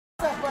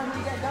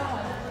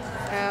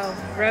Oh,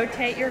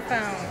 rotate your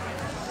phone.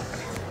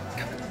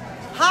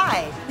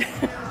 Hi,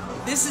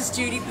 this is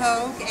Judy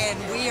Pogue,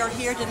 and we are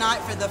here tonight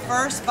for the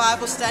first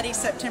Bible study,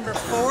 September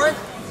 4th,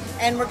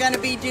 and we're going to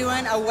be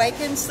doing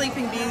Awaken,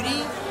 Sleeping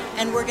Beauty,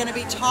 and we're going to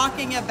be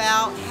talking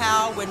about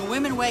how when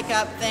women wake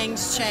up,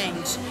 things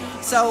change.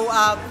 So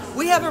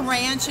we have a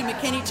ranch in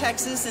McKinney,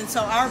 Texas, and so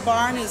our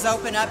barn is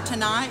open up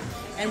tonight,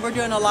 and we're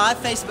doing a live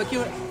Facebook.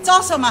 It's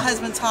also my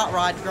husband's hot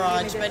rod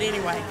garage, but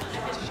anyway.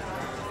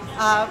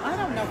 I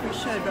don't know if we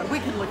should, but we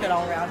can look it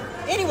all around.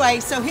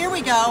 Anyway, so here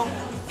we go,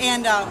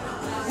 and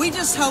we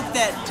just hope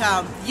that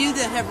you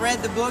that have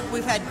read the book,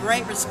 we've had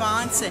great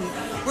response, and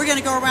we're going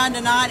to go around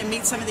tonight and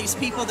meet some of these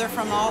people. They're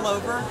from all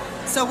over.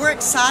 So we're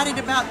excited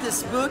about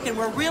this book, and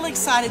we're really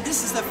excited.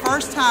 This is the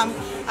first time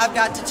I've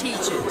got to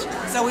teach it.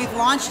 So we've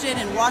launched it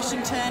in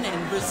Washington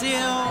and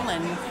Brazil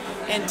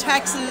and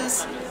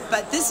Texas,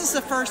 but this is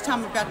the first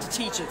time we've got to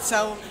teach it.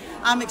 So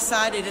I'm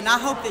excited, and I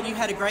hope that you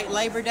had a great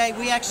Labor Day.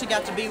 We actually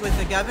got to be with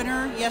the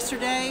governor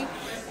yesterday,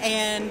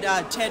 and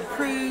Ted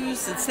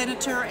Cruz, the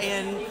senator,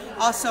 and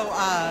also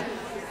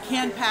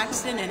Ken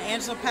Paxton and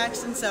Angela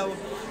Paxton. So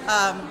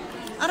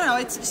I don't know,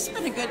 it's just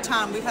been a good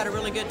time. We've had a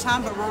really good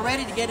time, but we're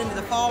ready to get into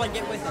the fall and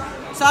get with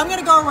it. So I'm going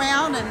to go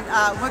around,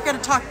 and we're going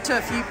to talk to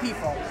a few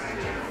people.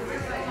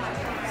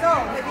 So,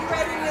 have you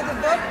read any of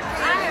the book?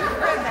 I have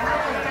read the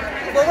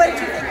whole. Well, what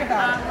did you think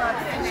about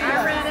it?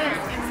 I read it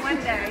in one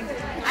day.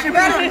 She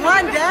read it in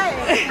one day.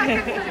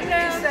 No, Did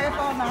you stay up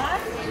all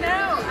night?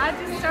 no, I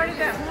just started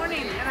that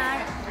morning, and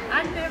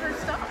I never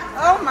stopped.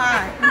 Oh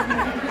my.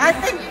 I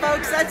think,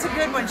 folks, that's a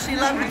good one. She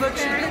loved the book.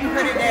 She didn't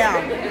put it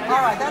down.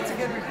 All right, that's a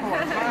good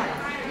report.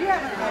 You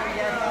haven't read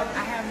it yet, have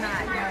you? I have not.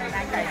 No,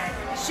 not yet.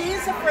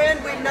 She's a friend.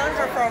 We've known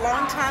her for a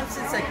long time,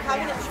 since the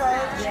Covenant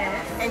Church. Yes.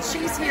 And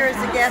she's here as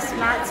a guest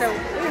tonight, so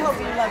we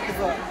hope you love the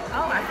book.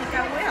 Oh, I think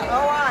I will.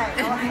 All right.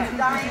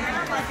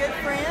 Diana, my good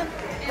friend.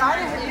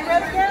 Diana, have you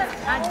read it yet?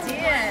 I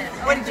did.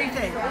 What did you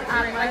think?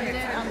 I loved it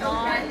a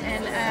lot,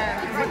 and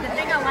but the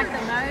thing I liked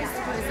the most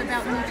was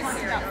about when you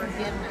talked about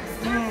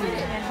forgiveness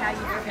and how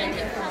you forgave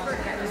people.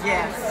 That was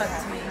Yes. really spoke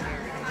to me.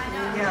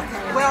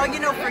 Yeah. Well, you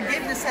know,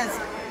 forgiveness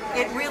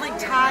it really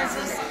ties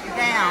us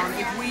down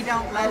if we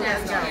don't let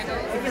us go,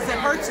 because it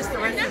hurts us the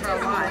rest of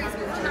our life.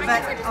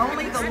 But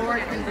only the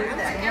Lord can do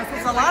that. You know,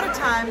 because a lot of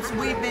times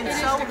we've been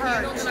so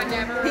hurt,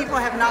 people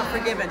have not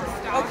forgiven.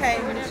 Okay,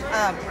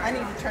 I need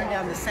to turn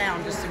down the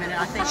sound just a minute.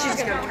 I think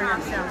she's going to turn down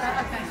the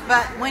sound.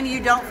 But when you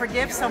don't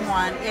forgive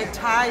someone, it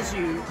ties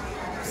you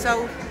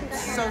so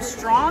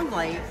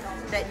strongly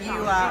that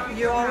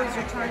you always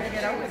are trying to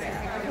get over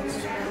that.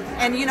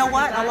 And you know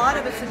what? A lot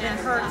of us have been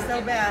hurt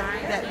so bad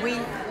that we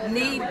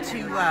need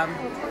to,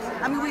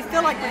 I mean, we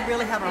feel like we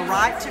really have a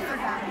right to,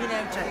 you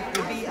know,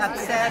 to be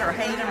upset or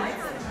hate them.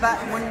 But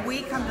when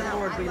we come to the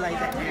Lord, we lay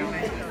that down.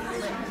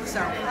 So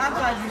I'm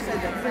glad you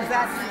said that, because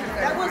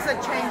that was a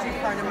changing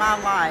part of my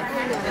life,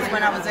 is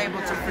when I was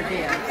able to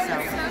forgive. So,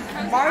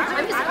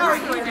 Margie, how are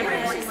you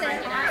doing? She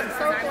said, I'm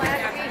so glad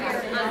to be here.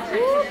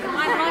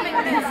 I'm loving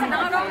this.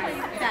 Not only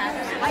that,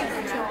 I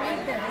get to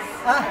read this,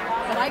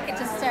 but I get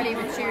to study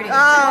with Judy.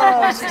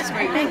 Oh, she's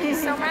sweet. Thank you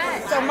so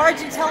much. So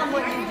Margie, tell them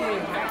what you do.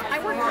 I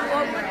work for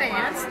Global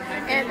Advance,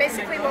 and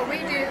basically what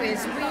we do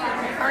is we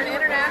are an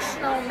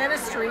international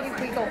ministry.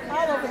 We go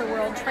all over the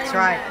world training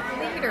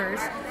leaders,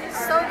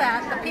 so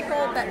that the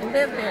people that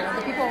live there,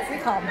 the people we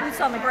call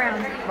boots on the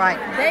ground,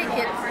 they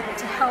get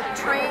to help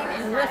train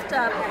and lift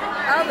up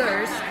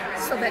others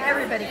so that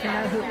everybody can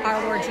know who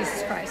our Lord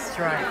Jesus Christ is. That's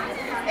right.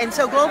 And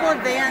so Global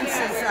Advance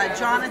is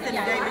Jonathan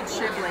and David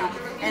Shibley,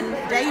 and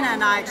Dana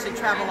and I actually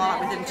travel a lot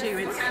with them too.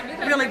 It's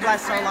really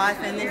blessed our life.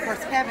 And then of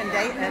course Kevin,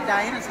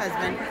 Diana's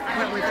husband,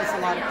 went with us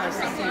a lot of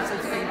places too, so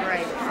it's been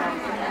great.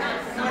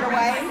 So, get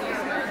away.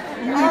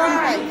 All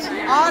right,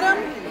 Autumn,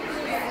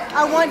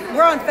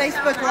 we're on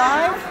Facebook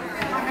Live.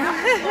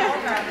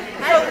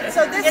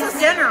 So this is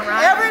dinner,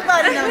 right?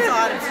 Everybody knows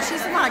Autumn, so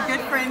she's my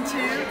good friend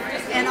too.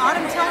 And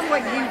Autumn, tell them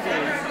what you do.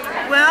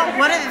 Well,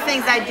 one of the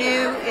things I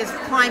do is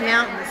climb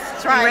mountains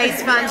to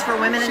raise funds for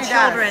women and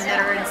children that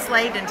are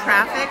enslaved and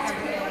trafficked.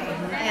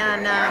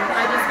 And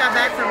I just got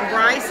back from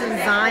Bryce and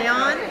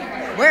Zion.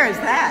 Where is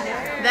that?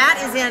 That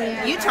is in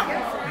Utah.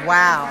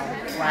 Wow.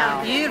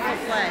 Wow. Beautiful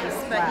place.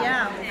 But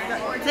yeah,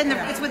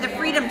 it's with the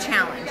Freedom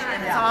Challenge.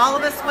 And it's all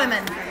of us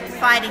women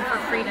fighting for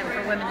freedom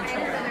for women and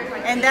children.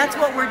 And that's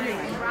what we're doing.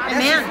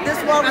 Amen.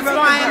 That's why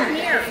I'm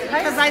here.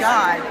 Because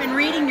I've been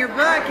reading your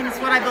book, and it's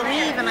what I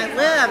believe and I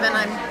live,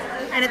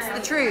 and it's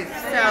the truth.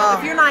 So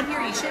if you're not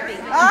here, you should be.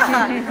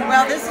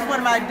 Well, this is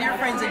one of my dear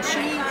friends, and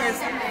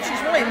she's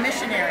really a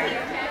missionary.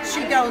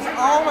 She goes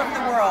all over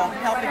the world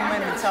helping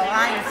women, so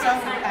I am so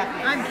happy.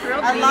 I'm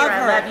thrilled to be here.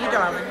 Her. I love you,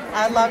 darling.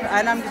 I love her,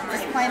 and I'm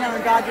just planning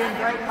on God doing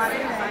great in my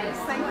life.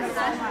 Thank you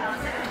so much.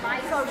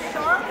 So,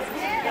 Sean,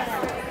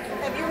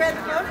 have you read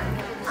the book?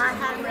 I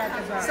have read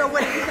the book. So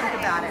what do you think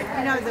about it?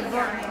 You know, the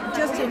book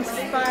just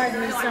inspired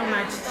me so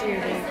much,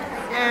 Judy.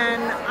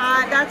 And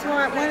that's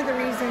one of the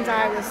reasons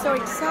I was so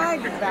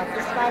excited about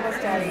this Bible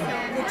study,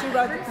 that you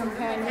wrote the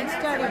companion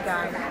study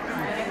guide.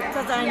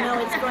 because I know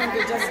it's going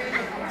to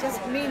just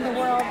mean the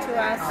world to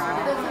us,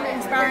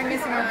 inspiring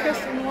us in our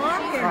Christian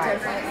walk and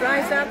to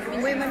rise up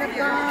women of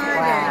God.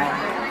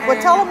 Wow.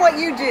 Well, tell them what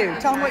you do.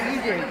 Tell them what you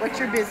do. What's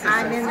your business?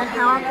 I'm in the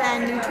health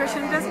and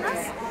nutrition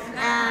business,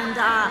 and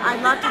I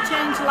love to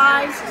change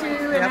lives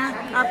too,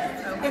 and up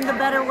in the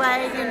better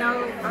way, you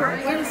know,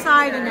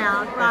 inside and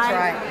out, right?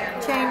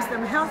 That's right. Change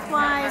them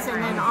health-wise,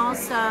 and then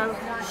also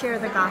share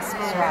the gospel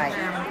with right.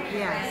 them.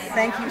 Yes.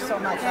 Thank you so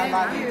much. I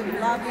love you.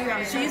 Love you.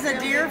 She's a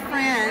dear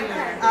friend,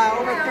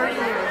 over 30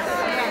 years,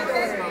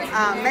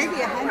 maybe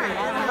 100.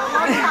 I don't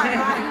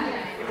know.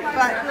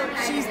 But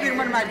she's been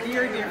one of my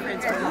dear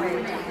friends for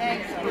me.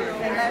 Thanks.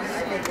 And that's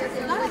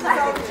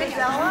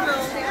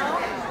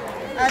Michelle,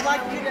 I'd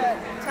like you to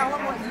tell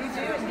them what you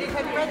do.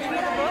 Have you read any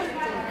of the book?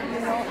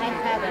 No, I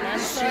haven't. I'm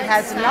so She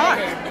has not.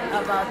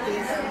 about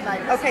these.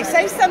 Okay,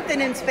 say something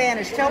in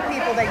Spanish. Tell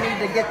people they need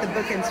to get the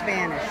book in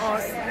Spanish. O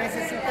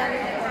necesitan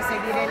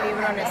conseguir el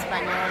libro en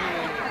español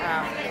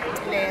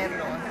y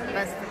leerlo.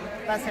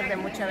 Va a ser de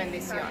mucha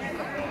bendición.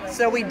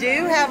 So we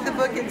do have the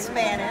book in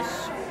Spanish,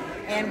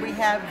 and we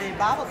have the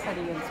Bible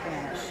study in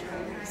Spanish.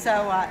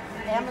 So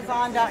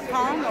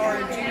Amazon.com or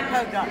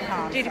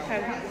JudyPogue.com. Judy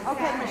Pogue.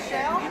 Okay,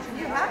 Michelle,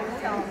 you have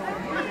to tell them.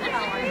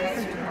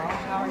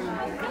 How are you?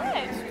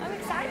 Good. I'm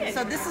excited.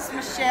 So this is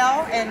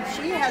Michelle, and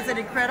she has an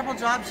incredible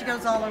job. She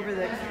goes all over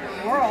the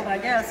world, I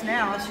guess,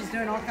 now. She's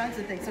doing all kinds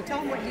of things. So tell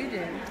them what you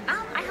do.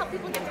 I help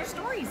people get their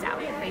stories out,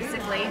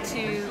 basically,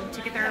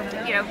 to get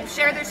their,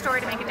 share their story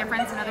to make a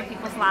difference in other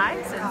people's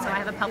lives. And so I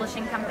have a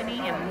publishing company,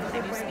 and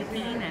I do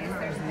speaking and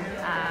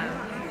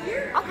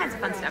all kinds of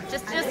fun stuff,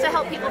 just to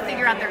help people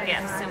figure out their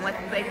gifts and what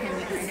they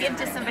can give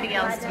to somebody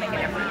else to make a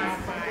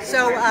difference.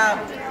 So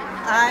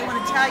I want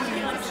to tell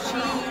you,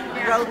 she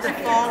wrote the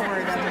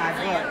foreword of my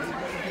book.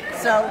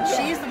 So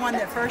she's the one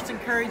that first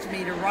encouraged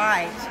me to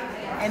write.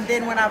 And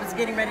then when I was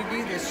getting ready to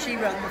do this, she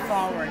wrote the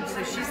foreword.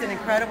 So she's an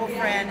incredible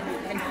friend,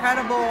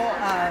 incredible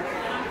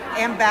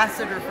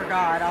ambassador for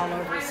God all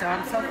over. So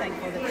I'm so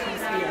thankful that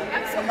she's here.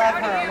 I love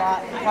her a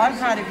lot. Well, I'm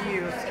proud of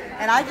you.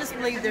 And I just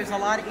believe there's a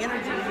lot of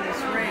energy in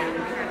this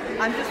room.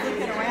 I'm just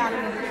looking around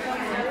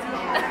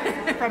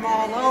and from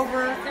all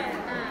over.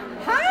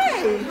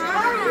 Hi!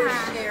 How are you,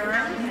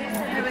 Sharon?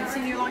 Haven't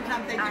seen you in a long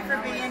time. Thank you for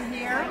being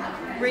here.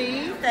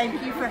 Ree,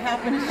 thank you for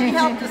helping us. She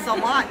helped us a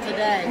lot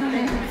today.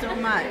 Thank you so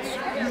much.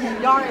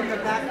 Y'all are in the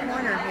back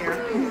corner here.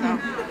 So.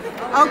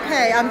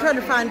 Okay, I'm trying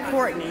to find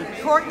Courtney.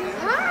 Courtney,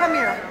 come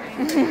here.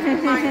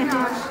 My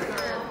gosh.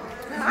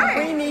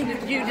 Hi. We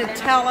need you to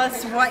tell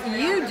us what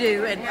you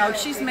do. And oh,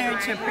 she's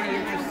married to a pretty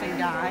interesting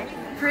guy.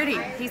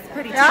 Pretty. He's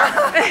pretty too.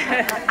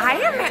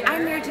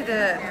 I'm married to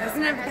the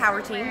president of the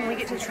power team, and we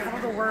get to travel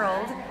the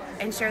world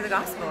and share the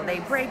gospel. They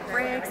break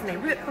bricks and they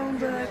rip phone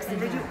books and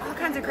they do all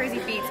kinds of crazy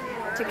feats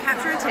to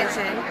capture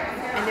attention,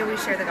 and then we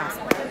share the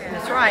gospel.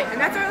 That's right. And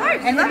that's our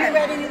life. And then you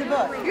read any of the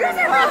book. You read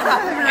it?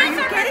 Are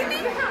you kidding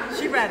me?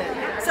 She read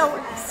it. So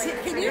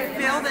can you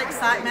feel the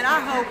excitement? I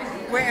hope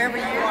wherever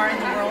you are in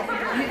the world,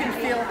 you can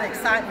feel the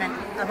excitement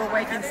of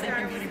Awaken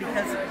Sleeping Beauty,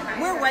 because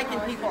we're waking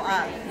people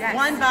up,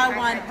 one by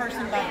one,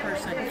 person by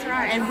person. That's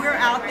right. And we're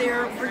out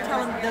there, we're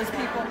telling those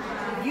people,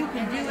 you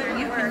can do it,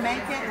 you can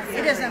make it.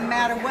 It doesn't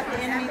matter what the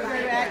enemy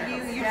threw at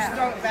you, you just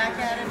throw it back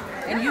at him,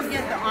 and you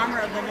get the armor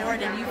of the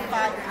Lord and you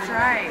fight. That's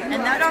right.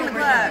 And that's on the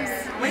gloves.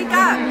 Wake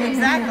up.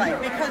 Exactly.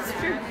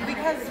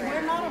 Because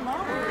we're not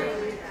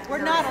alone. We're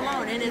not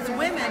alone. And as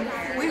women,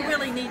 we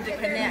really need to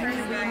connect.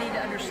 We need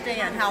to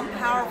understand how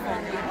powerful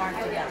we are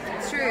together.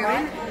 It's true.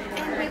 And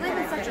we live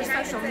in such a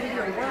social media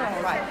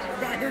world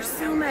that there's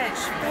so much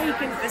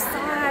fake and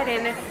facade,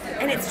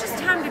 and it's just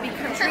time to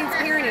become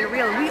transparent and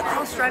real. We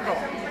all struggle.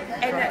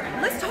 And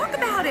let's talk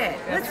about it.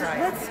 Let's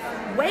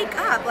wake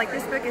up, like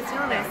this book is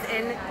telling us,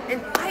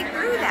 and fight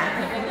through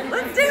that.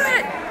 Let's do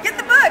it. Get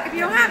the book if you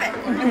don't have it.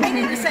 And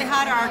we need to say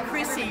hi to our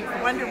Chrissy,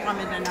 Wonder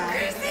Woman,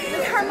 tonight.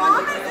 Chrissy, her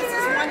mom is This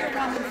is Wonder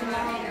Woman's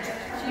mom.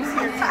 She's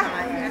here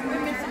tonight.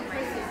 We're missing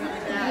Chrissy really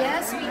bad.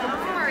 Yes, we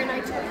are, and I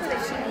told her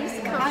that she needs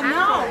to come I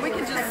know. We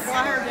can just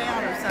fly her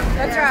down or something.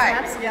 That's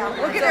right. Yeah.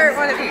 We'll get her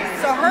one of these.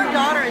 So her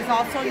daughter is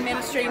also in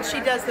ministry, and she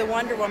does the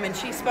Wonder Woman.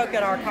 She spoke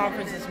at our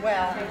conference as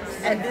well.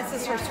 And this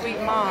is her sweet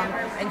mom,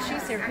 and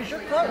she's here because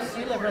you're close.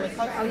 You live really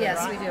close. Oh,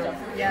 yes, we do.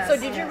 Yes. So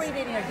did you read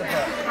any of the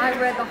book? I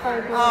read the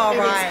whole book. Oh, It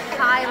right. is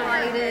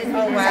highlighted.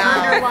 Oh, It's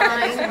wow.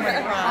 underlined.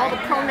 Right. All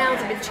the pronouns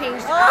have been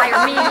changed to I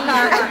or me.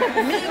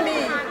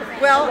 Me.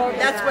 Well,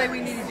 that's the way we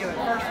need to do it.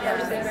 First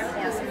person.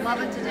 Yes,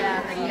 love it to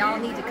death. And y'all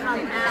need to come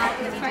out.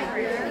 You need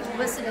to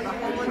listen to the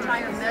whole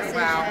entire message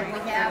that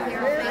we have here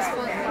on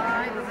Facebook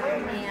Live.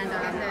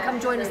 And come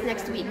join us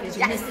next week as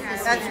you missed it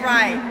this That's week.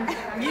 right.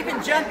 You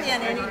can jump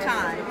in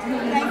anytime.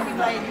 Thank you,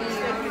 ladies.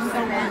 Thank you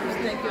so much.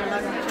 Thank you.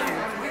 I love you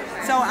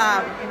too. So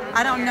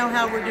I don't know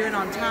how we're doing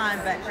on time,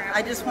 but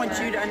I just want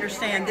you to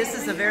understand this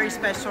is a very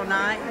special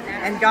night.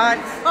 And God,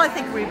 well, I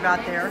think we're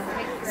about there.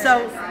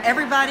 So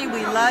everybody,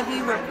 we love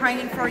you. We're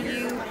praying for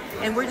you.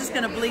 And we're just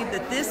going to believe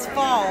that this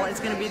fall is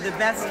going to be the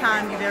best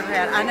time you've ever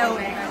had. I know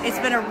it's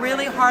been a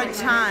really hard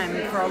time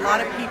for a lot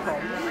of people.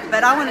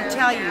 But I want to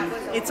tell you,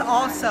 it's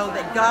also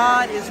that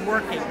God is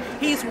working.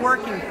 He's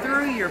working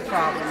through your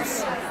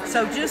problems.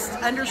 So just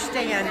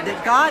understand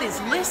that God is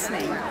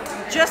listening.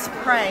 Just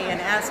pray and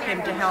ask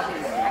Him to help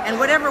you. And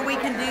whatever we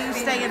can do,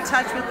 stay in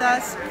touch with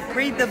us,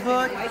 read the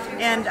book,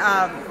 and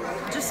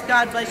just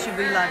God bless you.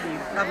 We love you.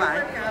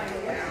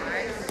 Bye-bye.